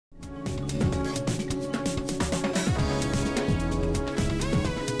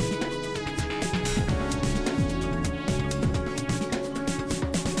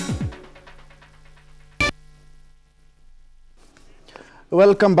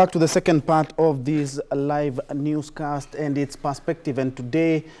Welcome back to the second part of this live newscast and its perspective. And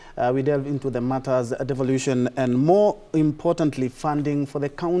today we delve into the matters devolution and, more importantly, funding for the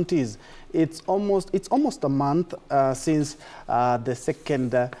counties. It's almost a month since since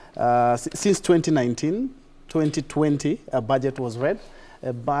 2019-2020 budget was read.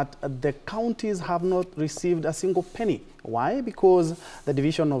 But the counties have not received a single penny. Why? Because the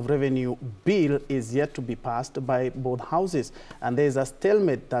Division of Revenue bill is yet to be passed by both houses. And there is a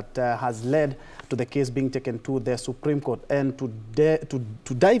stalemate that has led to the case being taken to the Supreme Court. And to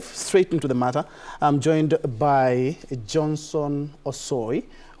dive straight into the matter, I'm joined by Johnson Osoi,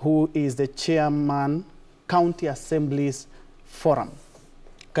 who is the chairman, County Assemblies Forum.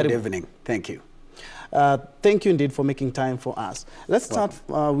 Good evening. Thank you. Thank you indeed for making time for us. Let's start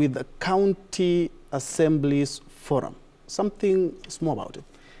with the County Assemblies Forum. Something small about it.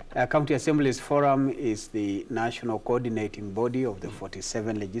 County Assemblies Forum is the national coordinating body of the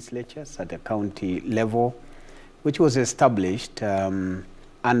 47 legislatures at the county level, which was established under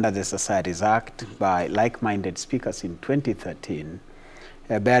the Societies Act by like-minded speakers in 2013,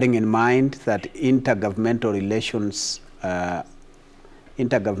 bearing in mind that Intergovernmental Relations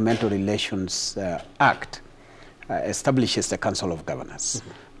Act establishes the Council of Governors.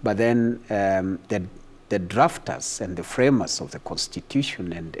 But then the drafters and the framers of the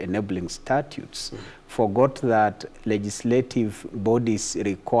Constitution and enabling statutes forgot that legislative bodies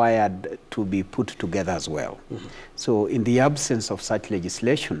required to be put together as well. So in the absence of such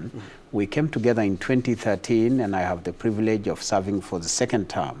legislation, we came together in 2013, and I have the privilege of serving for the second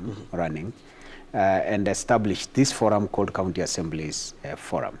term running, and established this forum called County Assemblies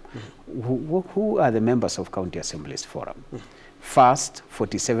Forum. Who are the members of County Assemblies Forum? First,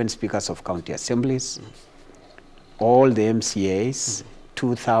 47 speakers of county assemblies, all the MCAs,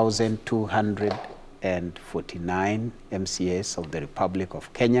 2,249 MCAs of the Republic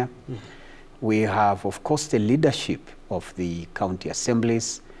of Kenya. We have, of course, the leadership of the county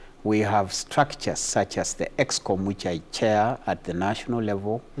assemblies. We have structures such as the EXCOM, which I chair at the national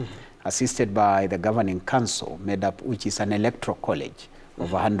level, assisted by the governing council, made up, which is an electoral college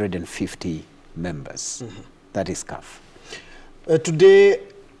of 150 members. That is CAF. Today,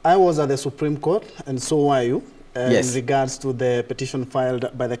 I was at the Supreme Court, and so are you, yes, in regards to the petition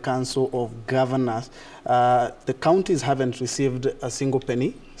filed by the Council of Governors. The counties haven't received a single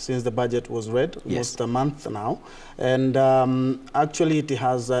penny since the budget was read, almost a month now. And actually, it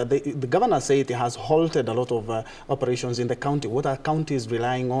has, the governor said it has halted a lot of operations in the county. What are counties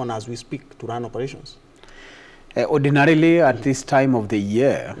relying on as we speak to run operations? Ordinarily, at this time of the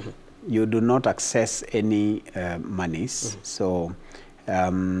year, you do not access any monies. So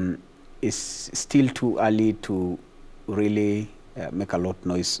it's still too early to really make a lot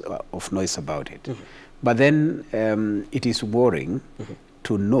of noise about it. But then it is worrying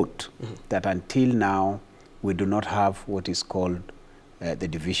to note that until now, we do not have what is called the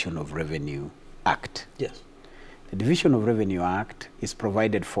Division of Revenue Act. Yes. The Division of Revenue Act is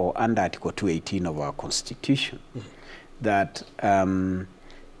provided for under Article 218 of our Constitution, that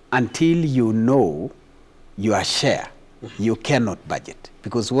until you know your share, you cannot budget.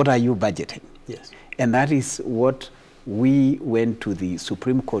 Because what are you budgeting? Yes. And that is what we went to the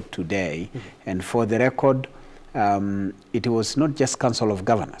Supreme Court today. And for the record, it was not just Council of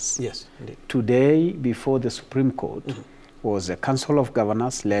Governors. Yes, indeed. Today, before the Supreme Court, was a Council of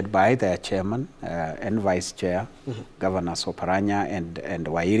Governors led by their chairman and vice chair, Governors Oparanya and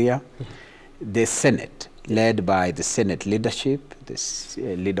Wairia. The Senate, led by the Senate leadership, the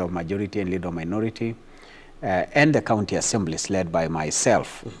leader of majority and leader of minority, and the county assemblies led by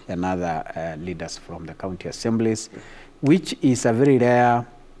myself and other leaders from the county assemblies, which is a very rare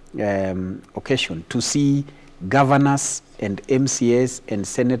occasion to see governors and MCAs and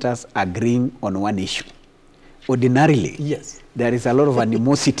senators agreeing on one issue. Ordinarily, there is a lot of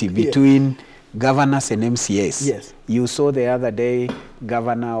animosity between governors and MCAs. Yes. You saw the other day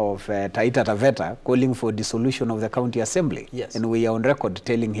governor of Taita Taveta calling for dissolution of the county assembly. Yes. And we are on record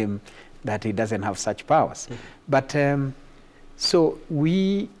telling him that he doesn't have such powers. But so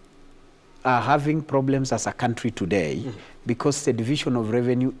we are having problems as a country today because the Division of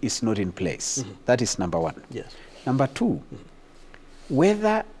Revenue is not in place. That is number one. Yes. Number two,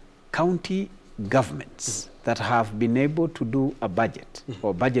 whether county governments that have been able to do a budget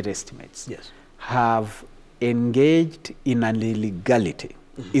or budget estimates have engaged in an illegality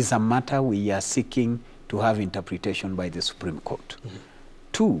is a matter we are seeking to have interpretation by the Supreme Court.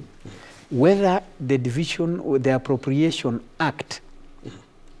 Two, whether the Division or the Appropriation Act,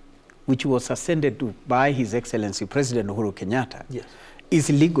 which was ascended to by His Excellency President Uhuru Kenyatta, is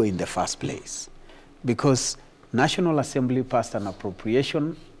legal in the first place. Because National Assembly passed an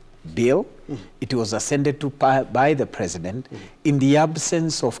appropriation bill. It was ascended to by the president in the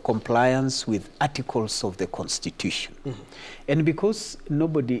absence of compliance with articles of the Constitution. And because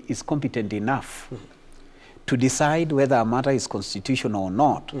nobody is competent enough to decide whether a matter is constitutional or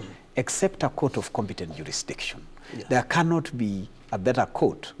not, except a court of competent jurisdiction, there cannot be a better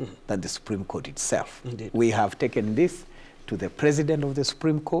court than the Supreme Court itself. Indeed. We have taken this to the president of the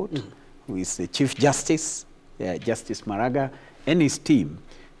Supreme Court, who is the Chief Justice, Justice Maraga, and his team,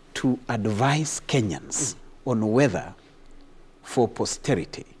 to advise Kenyans on whether, for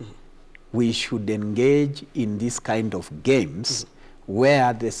posterity, we should engage in this kind of games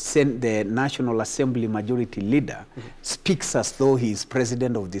where the National Assembly Majority Leader speaks as though he is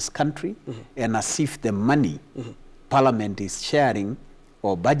president of this country and as if the money Parliament is sharing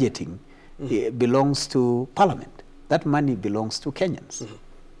or budgeting belongs to Parliament. That money belongs to Kenyans.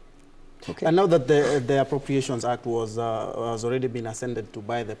 Okay. And now that the Appropriations Act has already been ascended to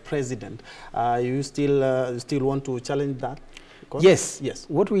by the president, you still want to challenge that? Yes. Yes.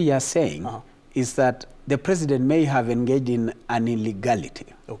 What we are saying is that the president may have engaged in an illegality.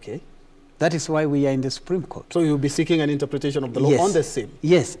 Okay. That is why we are in the Supreme Court. So you'll be seeking an interpretation of the law on the same?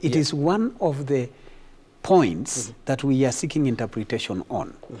 Yes. It is one of the points that we are seeking interpretation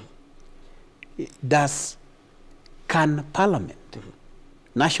on. Can Parliament,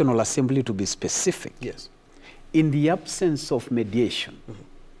 National Assembly to be specific, in the absence of mediation,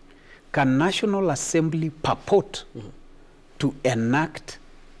 can National Assembly purport to enact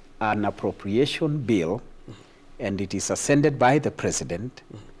an appropriation bill, and it is ascended by the president,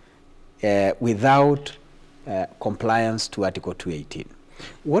 without compliance to Article 218?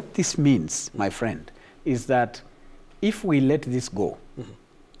 What this means, my friend, is that if we let this go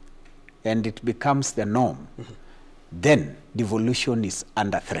and it becomes the norm, then devolution is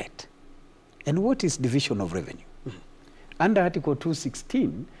under threat. And what is division of revenue? Under Article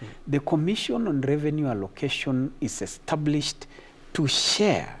 216, the Commission on Revenue Allocation is established to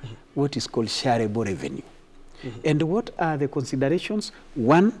share what is called shareable revenue. And what are the considerations?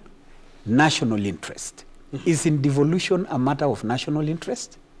 One, national interest. Is in devolution a matter of national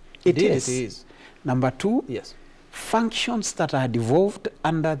interest? It is. Number two, functions that are devolved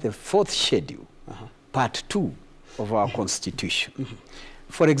under the 4th schedule, part 2 of our Constitution.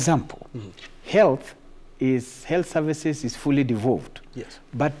 For example, health services is fully devolved.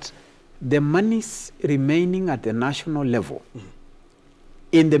 But the monies remaining at the national level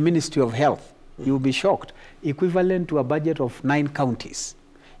in the Ministry of Health, you'll be shocked, equivalent to a budget of 9 counties.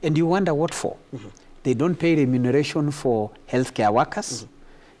 And you wonder what for? They don't pay remuneration for healthcare workers.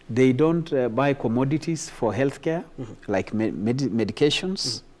 They don't buy commodities for healthcare, like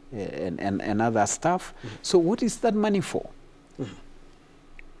medications and other stuff. So what is that money for?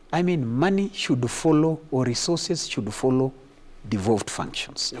 I mean, money should follow, or resources should follow, devolved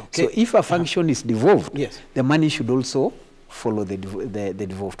functions. So if a function is devolved, the money should also follow the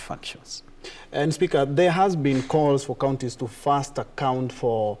devolved functions. And Speaker, there has been calls for counties to first account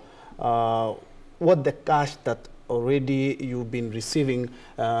for what the cash that already you've been receiving.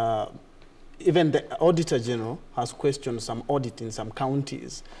 Even the Auditor General has questioned some audit in some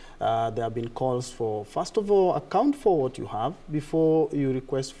counties. There have been calls for, first of all, account for what you have before you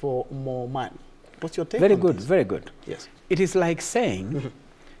request for more money. What's your take on this? Very good, very good. Yes. It is like saying,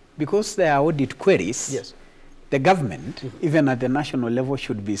 because there are audit queries, the government, even at the national level,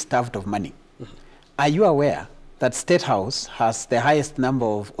 should be starved of money. Are you aware that State House has the highest number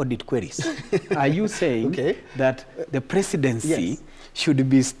of audit queries? Are you saying that the presidency should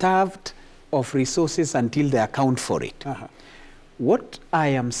be starved of resources until they account for it? What I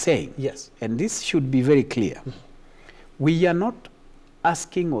am saying, and this should be very clear, we are not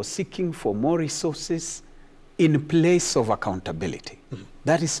asking or seeking for more resources in place of accountability.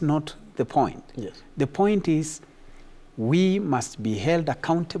 That is not the point. The point is we must be held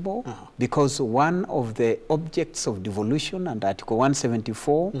accountable because one of the objects of devolution under Article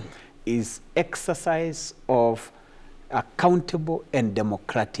 174 is exercise of accountable and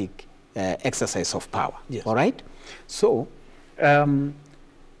democratic exercise of power. All right? So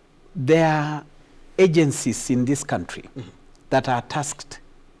there are agencies in this country that are tasked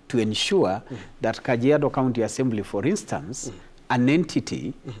to ensure that Kajiado County Assembly, for instance, an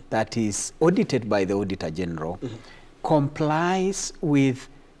entity that is audited by the Auditor General, complies with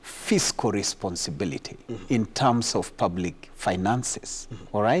fiscal responsibility in terms of public finances.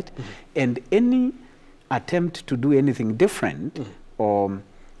 All right? And any attempt to do anything different or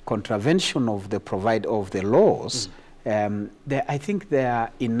contravention of the laws, I think there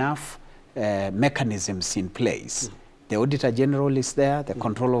are enough mechanisms in place The Auditor General is there, the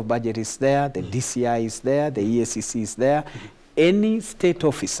Control of Budget is there, the DCI is there, the EACC is there. Any state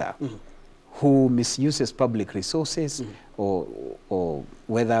officer who misuses public resources or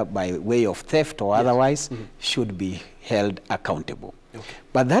whether by way of theft or otherwise should be held accountable. Okay.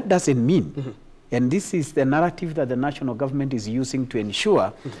 But that doesn't mean, and this is the narrative that the national government is using to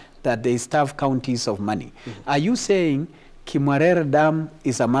ensure that they starve counties of money. Are you saying Kimwarere Dam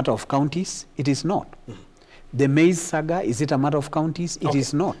is a matter of counties? It is not. The maize saga, is it a matter of counties? It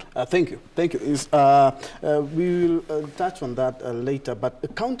is not. Thank you. Thank you. We will touch on that later, but the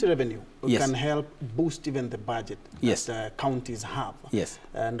county revenue can help boost even the budget that counties have. Yes.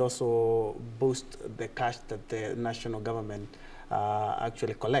 And also boost the cash that the national government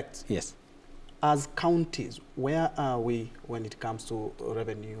actually collects. Yes. As counties, where are we when it comes to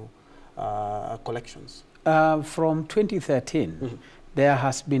revenue collections? From 2013, there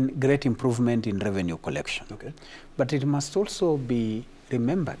has been great improvement in revenue collection. Okay. But it must also be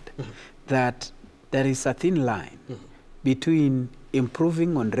remembered that there is a thin line between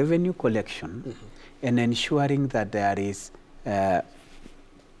improving on revenue collection and ensuring that there is a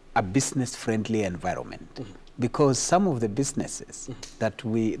business-friendly environment. Because some of the businesses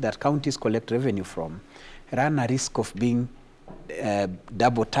that counties collect revenue from run a risk of being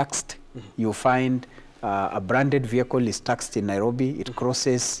double taxed. You find a branded vehicle is taxed in Nairobi, it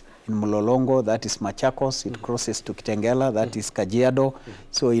crosses in Mlolongo, that is Machakos, it crosses to Kitengela, that is Kajiado.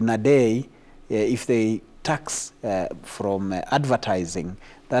 So in a day, if they tax from advertising,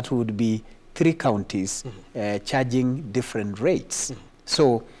 that would be 3 counties charging different rates.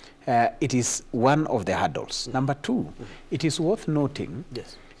 So it is one of the hurdles. Number 2, it is worth noting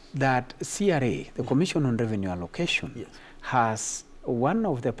that CRA, the Commission on Revenue Allocation, has one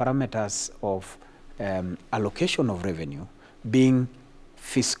of the parameters of allocation of revenue being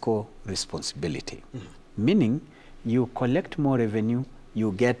fiscal responsibility, meaning you collect more revenue,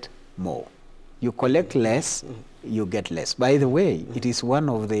 you get more. You collect less, you get less. By the way, it is one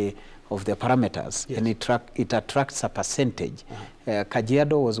of the parameters, and it attracts a percentage.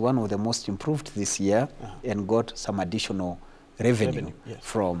 Kajiado was one of the most improved this year and got some additional revenue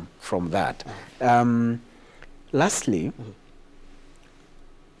from that. Lastly,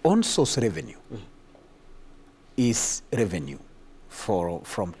 on-source revenue is revenue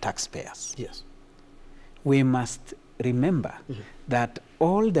from taxpayers. Yes. We must remember that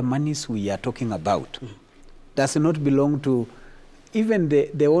all the monies we are talking about does not belong to, even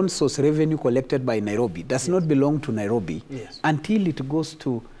the on-source revenue collected by Nairobi does not belong to Nairobi until it goes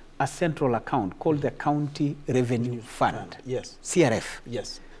to a central account called the County Revenue Fund, CRF.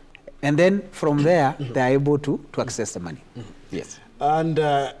 Yes. And then from there, they are able to access the money. Yes. And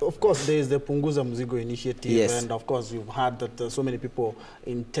of course, there is the Punguza Mzigo initiative, and of course, you've heard that so many people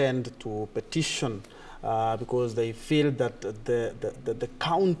intend to petition because they feel that the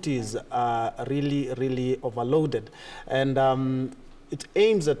counties are really overloaded, and it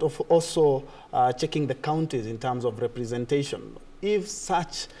aims at also checking the counties in terms of representation. If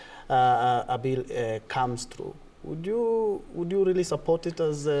such a bill comes through, would you really support it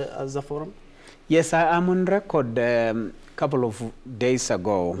as a forum? Yes, I'm on record a couple of days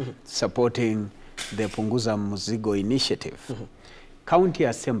ago supporting the Punguza Mzigo initiative. County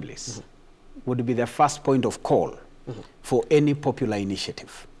assemblies would be the first point of call for any popular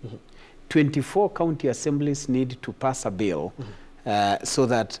initiative. 24 county assemblies need to pass a bill so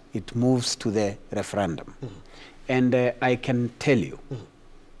that it moves to the referendum. And I can tell you,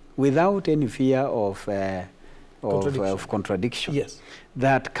 without any fear of contradiction,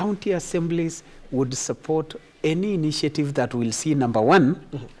 that county assemblies would support any initiative that will see, number 1,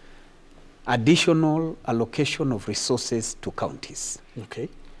 additional allocation of resources to counties. Okay.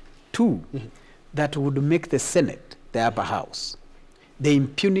 2, that would make the Senate the upper house. The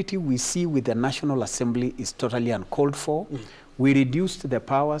impunity we see with the National Assembly is totally uncalled for. We reduced the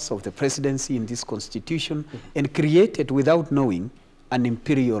powers of the presidency in this constitution and created, without knowing, an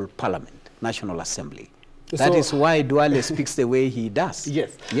imperial parliament, National Assembly. That is why Duale speaks the way he does.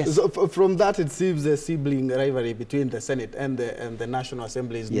 Yes. So from that, it seems the sibling rivalry between the Senate and the National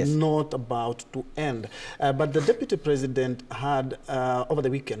Assembly is not about to end. But the Deputy President had, over the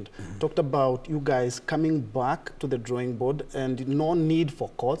weekend, talked about you guys coming back to the drawing board and no need for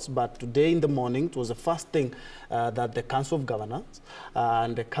courts. But today in the morning, it was the first thing that the Council of Governors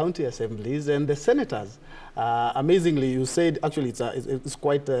and the county assemblies and the senators, amazingly, you said, actually, it's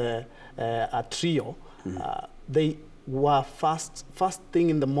quite a trio. They were first thing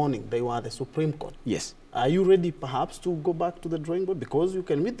in the morning, they were the Supreme Court. Yes. Are you ready perhaps to go back to the drawing board? Because you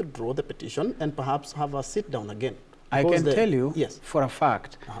can withdraw the petition and perhaps have a sit down again. I can tell you yes. for a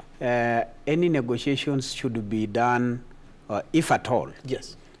fact, any negotiations should be done, if at all,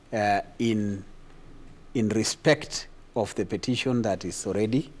 yes. In respect of the petition that is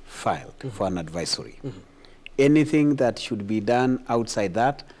already filed for an advisory. Anything that should be done outside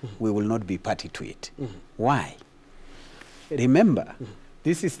that, we will not be party to it. Why? Remember,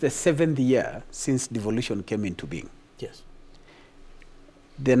 this is the 7th year since devolution came into being. Yes.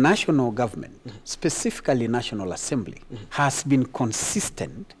 The national government, specifically National Assembly, has been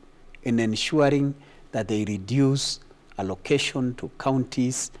consistent in ensuring that they reduce allocation to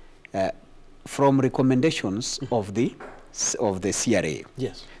counties from recommendations of the CRA.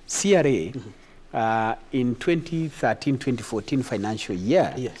 Yes. CRA in 2013-2014 financial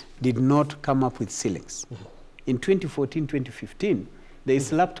year did not come up with ceilings. In 2014-2015, they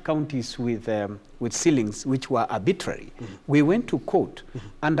slapped counties with ceilings which were arbitrary. We went to court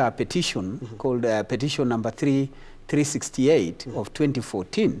under a petition called petition number 368 of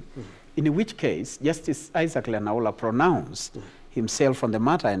 2014, in which case Justice Isaac Lenaola pronounced himself on the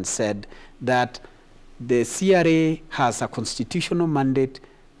matter and said that the CRA has a constitutional mandate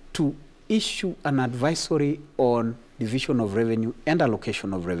to issue an advisory on division of revenue and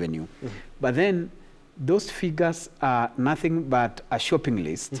allocation of revenue. But then those figures are nothing but a shopping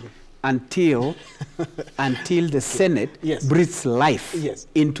list until the Senate breathes life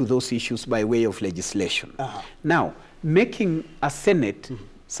into those issues by way of legislation. Now, making a Senate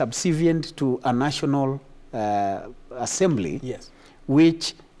subservient to a National Assembly,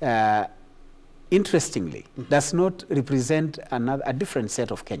 which interestingly does not represent a different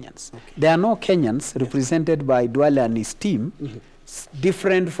set of Kenyans. There are no Kenyans represented by Duale and his team,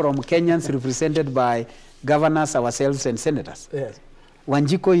 different from Kenyans represented by governors, ourselves, and senators.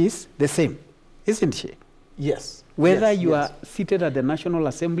 Wanjiko is the same, isn't she? Yes. Whether you are seated at the National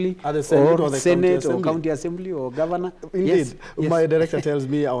Assembly, or Senate, or County Assembly, or Governor. Indeed. My director tells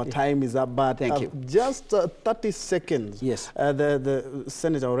me our time is up, but just 30 seconds. The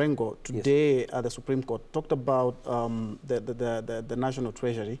Senator Orengo today at the Supreme Court talked about the National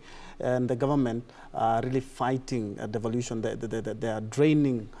Treasury and the government really fighting devolution. They are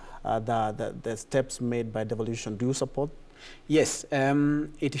draining the steps made by devolution. Do you support? Yes.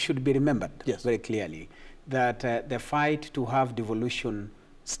 It should be remembered very clearly that the fight to have devolution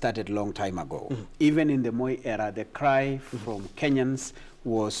started a long time ago. Even in the Moi era, the cry from Kenyans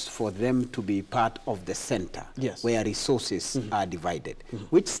was for them to be part of the center, where resources are divided,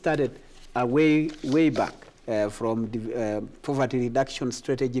 which started way back from the poverty reduction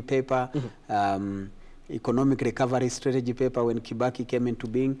strategy paper, economic recovery strategy paper when Kibaki came into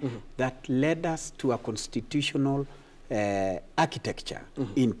being, that led us to a constitutional architecture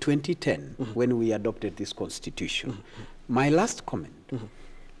in 2010 when we adopted this constitution. My last comment,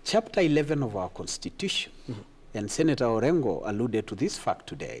 Chapter 11 of our constitution, and Senator Orengo alluded to this fact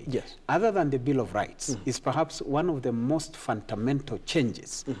today, other than the Bill of Rights, is perhaps one of the most fundamental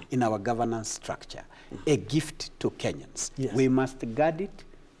changes in our governance structure, a gift to Kenyans. We must guard it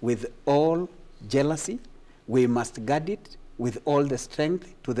with all jealousy. We must guard it with all the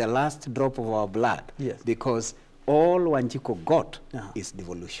strength to the last drop of our blood, because all Wanjiko got is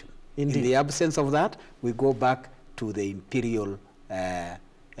devolution. Indeed. In the absence of that, we go back to the imperial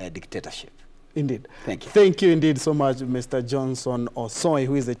dictatorship. Indeed. Thank you. Thank you indeed so much, Mr. Johnson Osoi,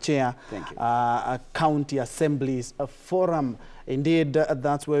 who is the chair County Assemblies Forum. Indeed,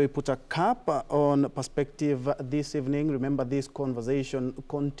 that's where we put a cap on perspective this evening. Remember, this conversation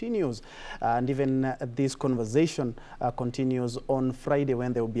continues, and even this conversation continues on Friday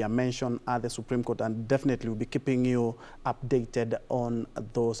when there will be a mention at the Supreme Court, and definitely we'll be keeping you updated on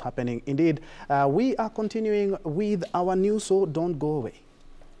those happening. Indeed, we are continuing with our news, so don't go away.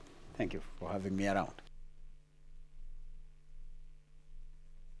 Thank you for having me around.